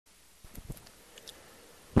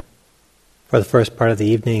For the first part of the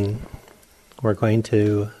evening, we're going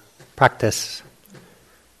to practice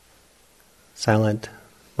silent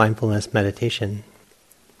mindfulness meditation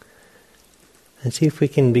and see if we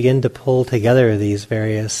can begin to pull together these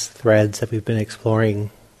various threads that we've been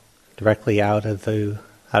exploring directly out of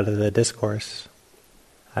the discourse,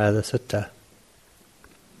 out of the sutta.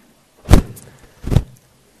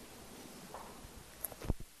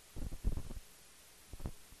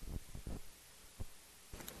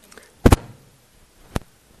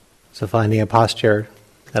 So finding a posture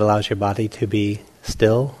that allows your body to be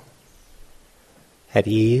still, at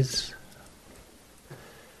ease,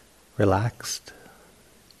 relaxed.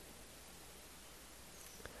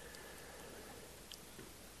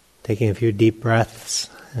 Taking a few deep breaths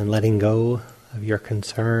and letting go of your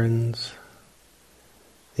concerns,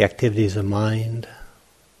 the activities of mind.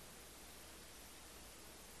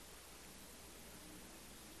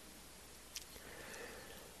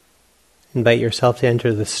 Invite yourself to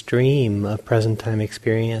enter the stream of present time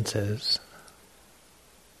experiences.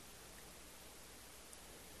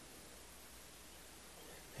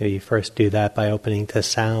 Maybe you first do that by opening to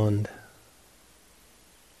sound.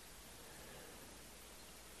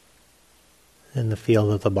 And the feel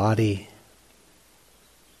of the body.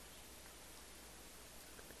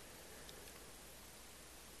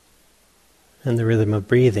 And the rhythm of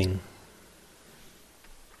breathing.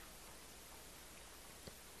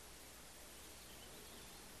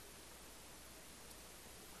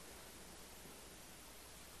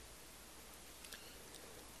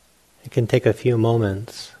 It can take a few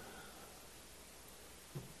moments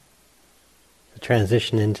to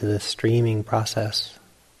transition into the streaming process.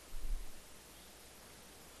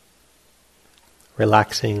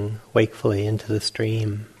 Relaxing wakefully into the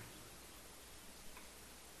stream.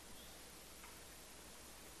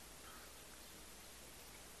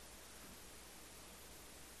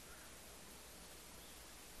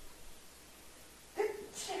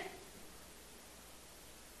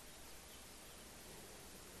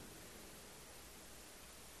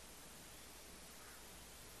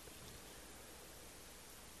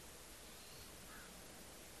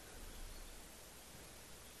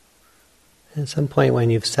 At some point when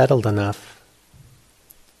you've settled enough,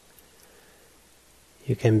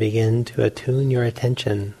 you can begin to attune your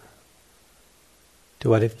attention to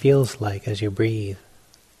what it feels like as you breathe.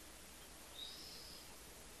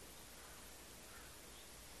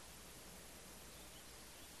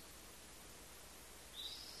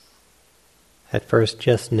 At first,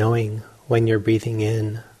 just knowing when you're breathing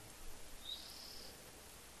in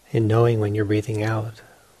and knowing when you're breathing out.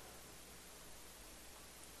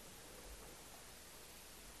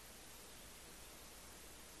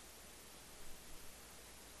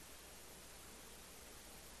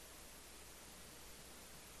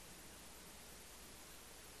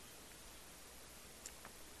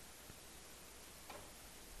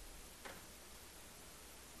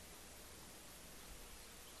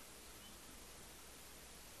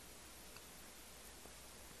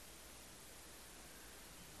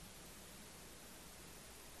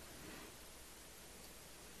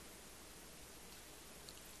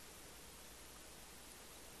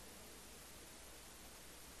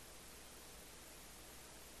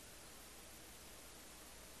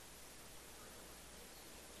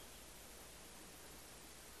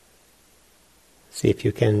 See if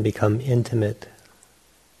you can become intimate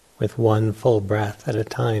with one full breath at a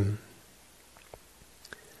time.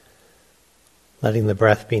 Letting the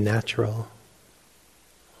breath be natural,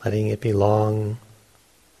 letting it be long,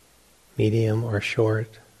 medium or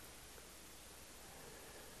short,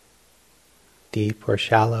 deep or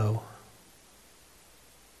shallow,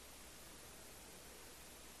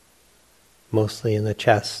 mostly in the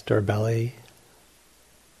chest or belly,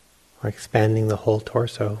 or expanding the whole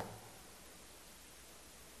torso.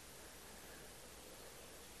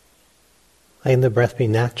 Letting the breath be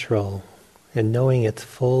natural and knowing its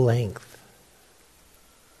full length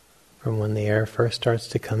from when the air first starts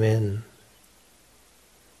to come in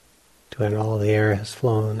to when all the air has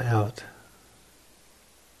flown out.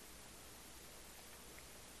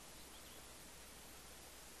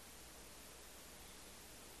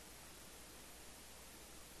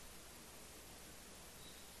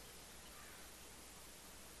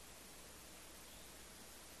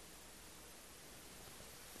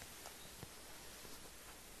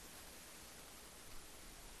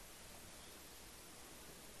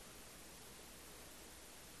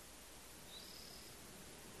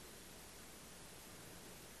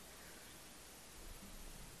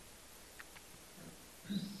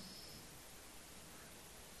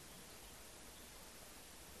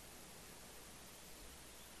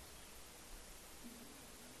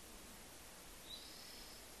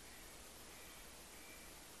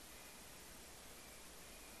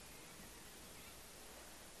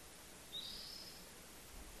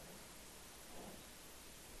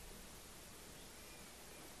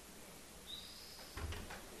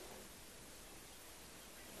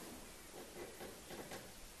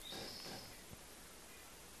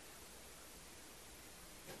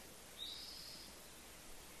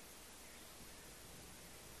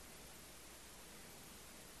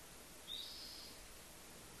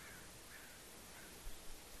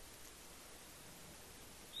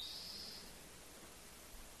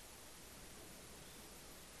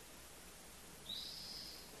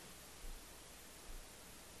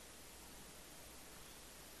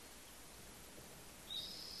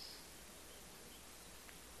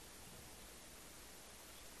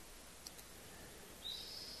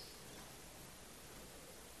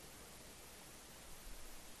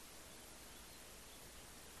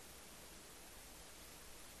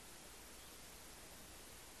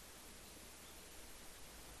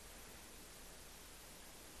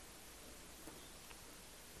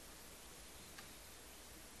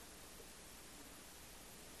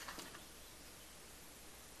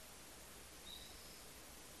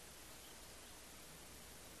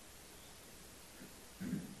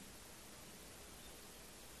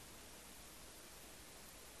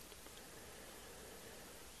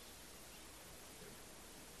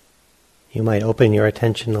 You might open your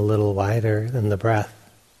attention a little wider than the breath.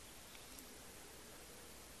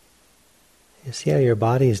 You see how your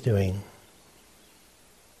body's doing.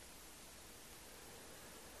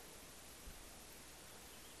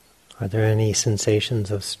 Are there any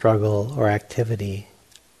sensations of struggle or activity?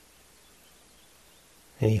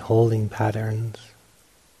 Any holding patterns?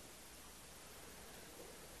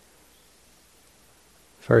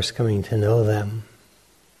 First coming to know them.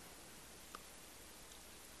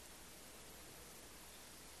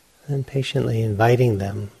 And patiently inviting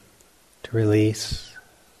them to release.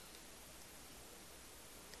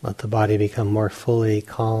 Let the body become more fully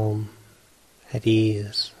calm, at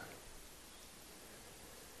ease.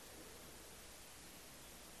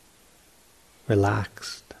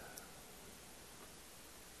 Relaxed.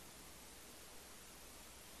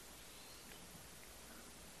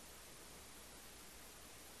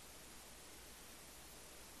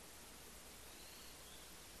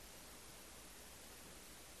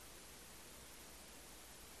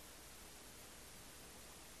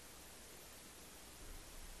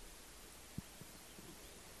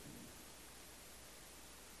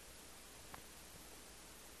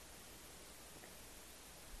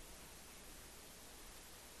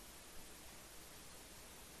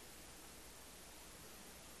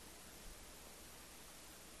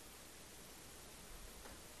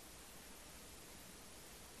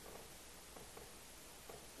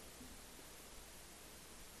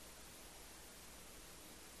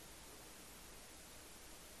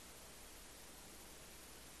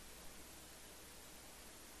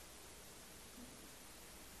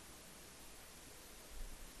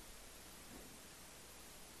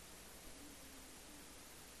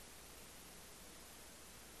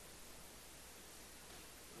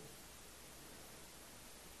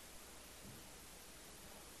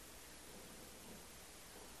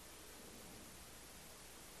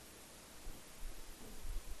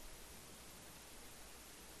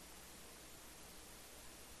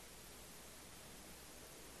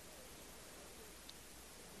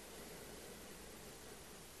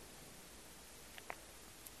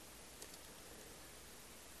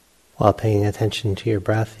 While paying attention to your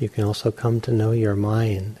breath, you can also come to know your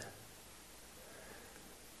mind.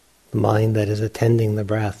 The mind that is attending the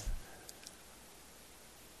breath.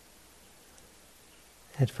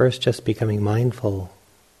 At first just becoming mindful.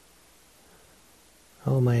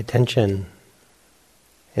 Oh, my attention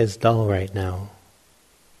is dull right now.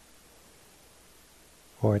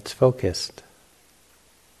 Or it's focused.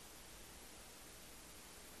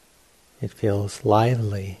 It feels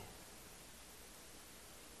lively.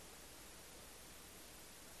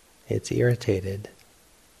 It's irritated.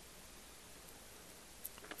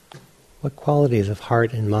 What qualities of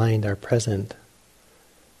heart and mind are present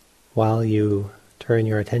while you turn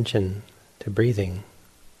your attention to breathing?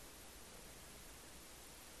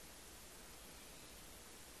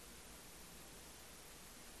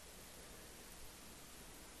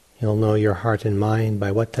 You'll know your heart and mind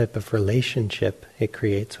by what type of relationship it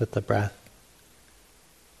creates with the breath.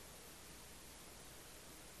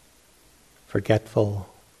 Forgetful,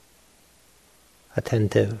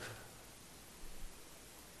 attentive,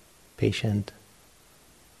 patient,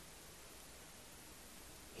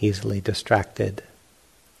 easily distracted.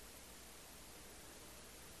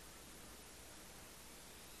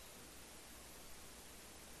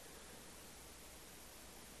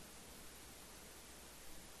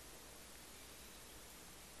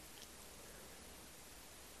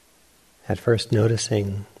 At first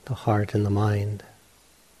noticing the heart and the mind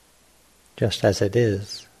just as it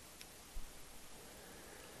is.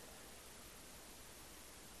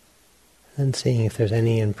 And seeing if there's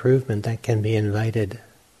any improvement that can be invited.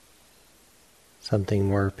 Something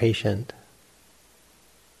more patient.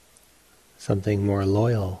 Something more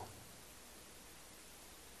loyal.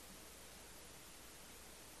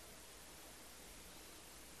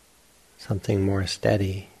 Something more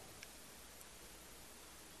steady.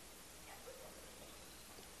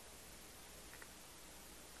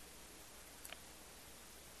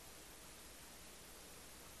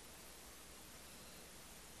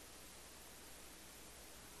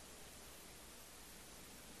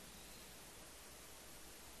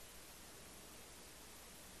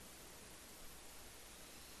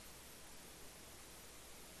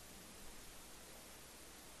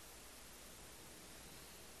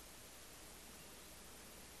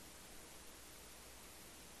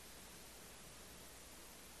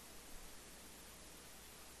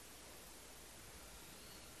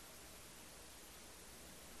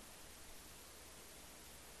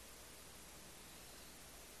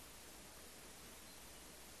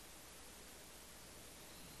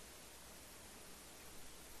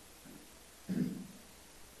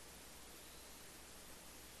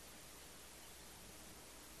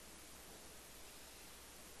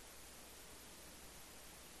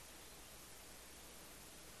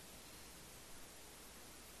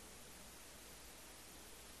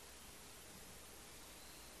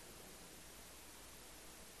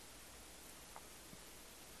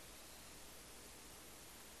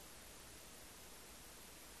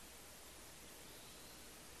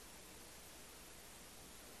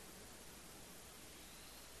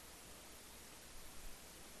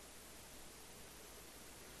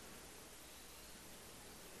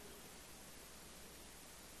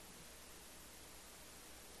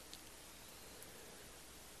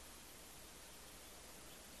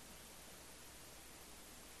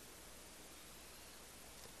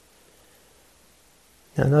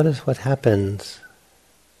 Now notice what happens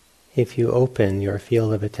if you open your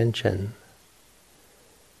field of attention,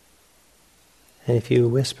 and if you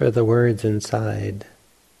whisper the words inside,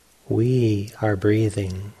 we are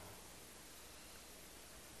breathing.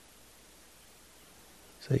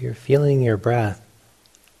 So you're feeling your breath.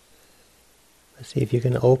 See if you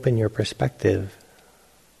can open your perspective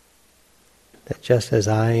that just as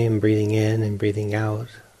I am breathing in and breathing out,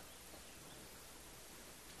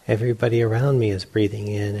 everybody around me is breathing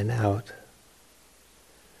in and out.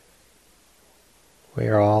 We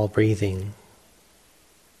are all breathing.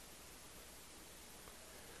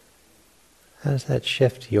 How does that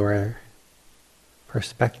shift your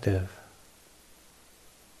perspective?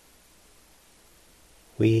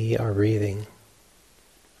 We are breathing.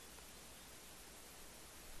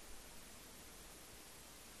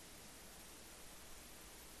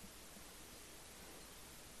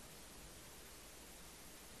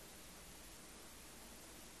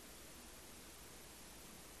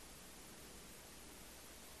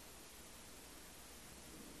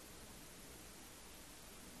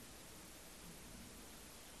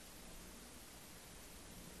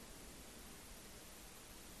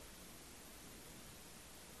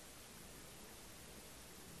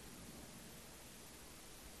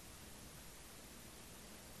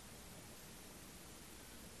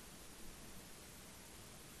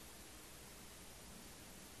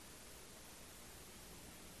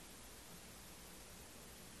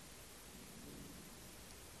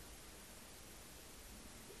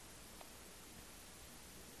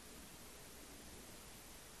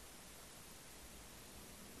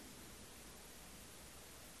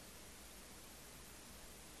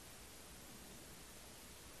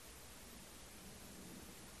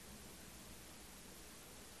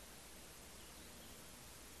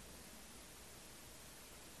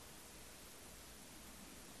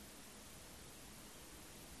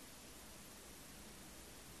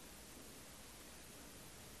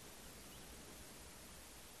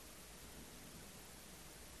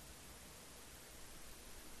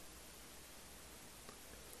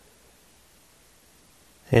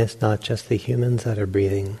 And it's not just the humans that are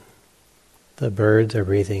breathing. The birds are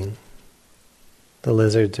breathing. The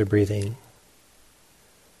lizards are breathing.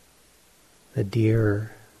 The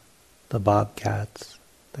deer, the bobcats,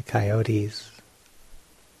 the coyotes.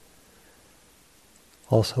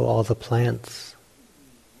 Also all the plants,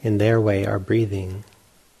 in their way, are breathing.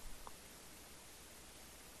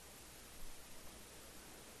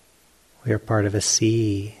 We are part of a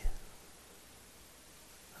sea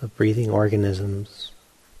of breathing organisms,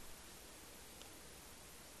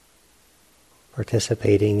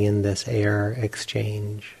 participating in this air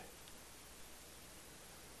exchange.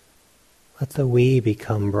 Let the we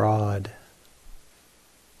become broad,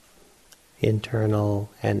 internal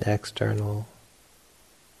and external,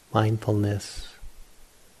 mindfulness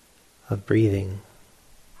of breathing.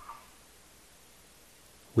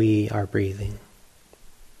 We are breathing.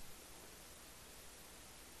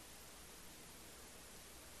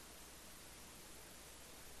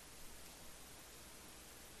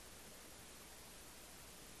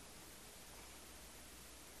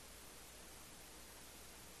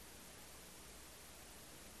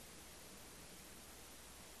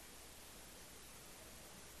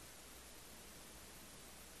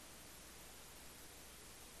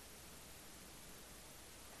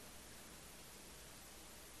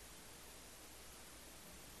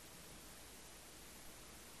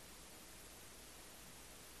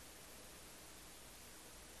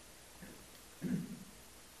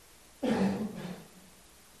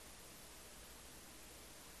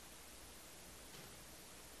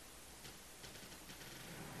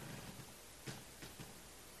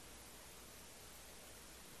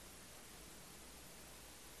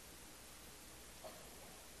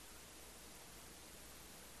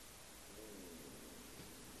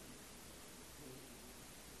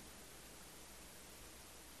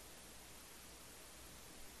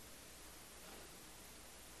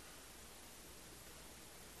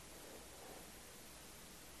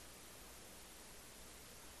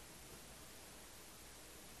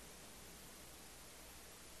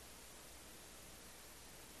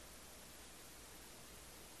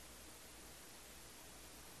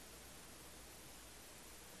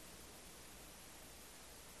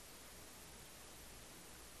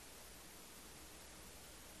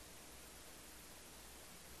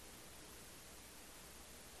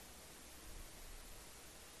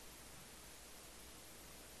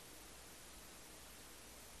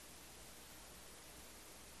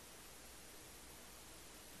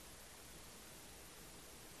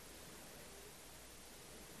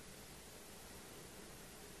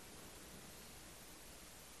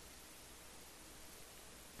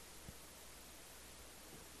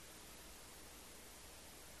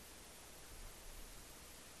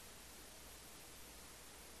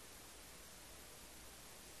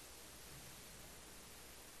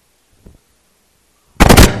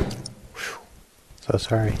 So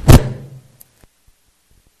sorry.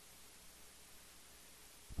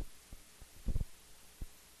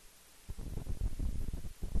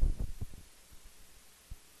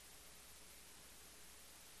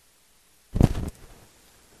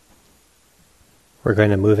 We're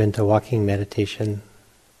going to move into walking meditation,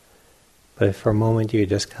 but if for a moment you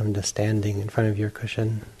just come to standing in front of your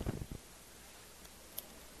cushion.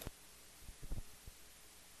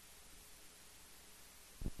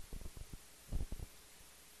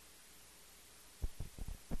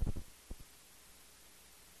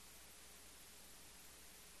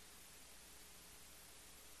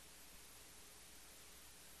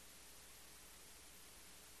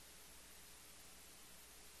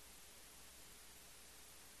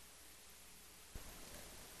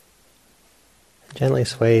 Gently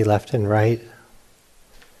sway left and right.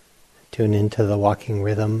 Tune into the walking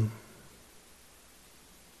rhythm,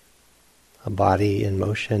 a body in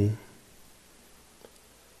motion,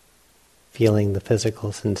 feeling the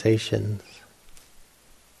physical sensations.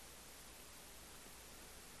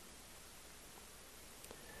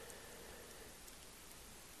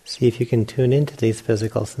 See if you can tune into these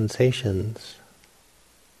physical sensations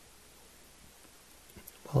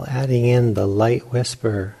while adding in the light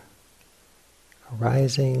whisper,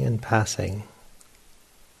 arising and passing.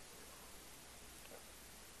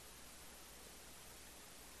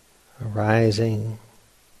 Arising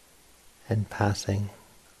and passing.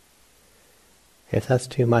 If that's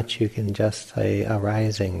too much, you can just say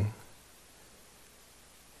arising.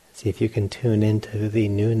 See if you can tune into the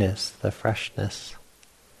newness, the freshness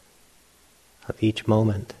of each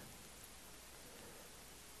moment.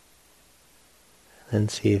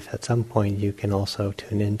 And see if at some point you can also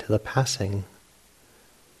tune into the passing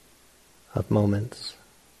of moments.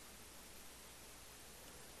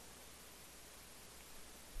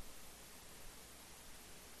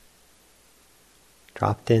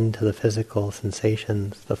 Dropped into the physical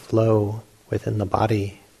sensations, the flow within the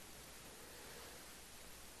body.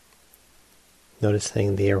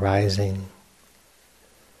 Noticing the arising,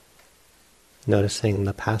 noticing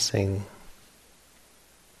the passing.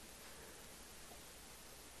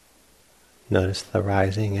 Notice the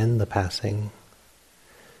rising and the passing.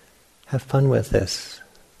 Have fun with this.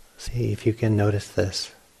 See if you can notice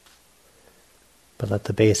this. But let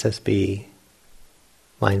the basis be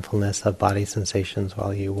mindfulness of body sensations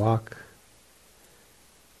while you walk,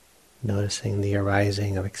 noticing the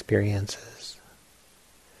arising of experiences.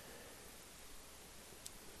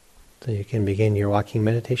 So you can begin your walking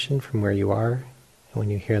meditation from where you are, and when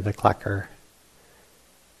you hear the clacker,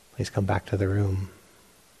 please come back to the room.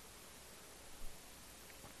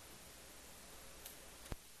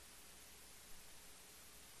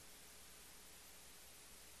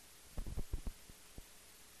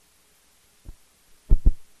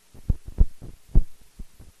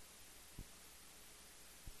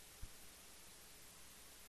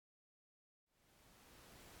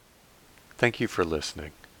 Thank you for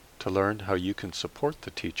listening. To learn how you can support the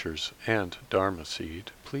teachers and Dharma Seed,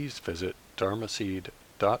 please visit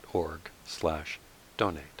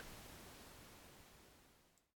dharmaseed.org/donate.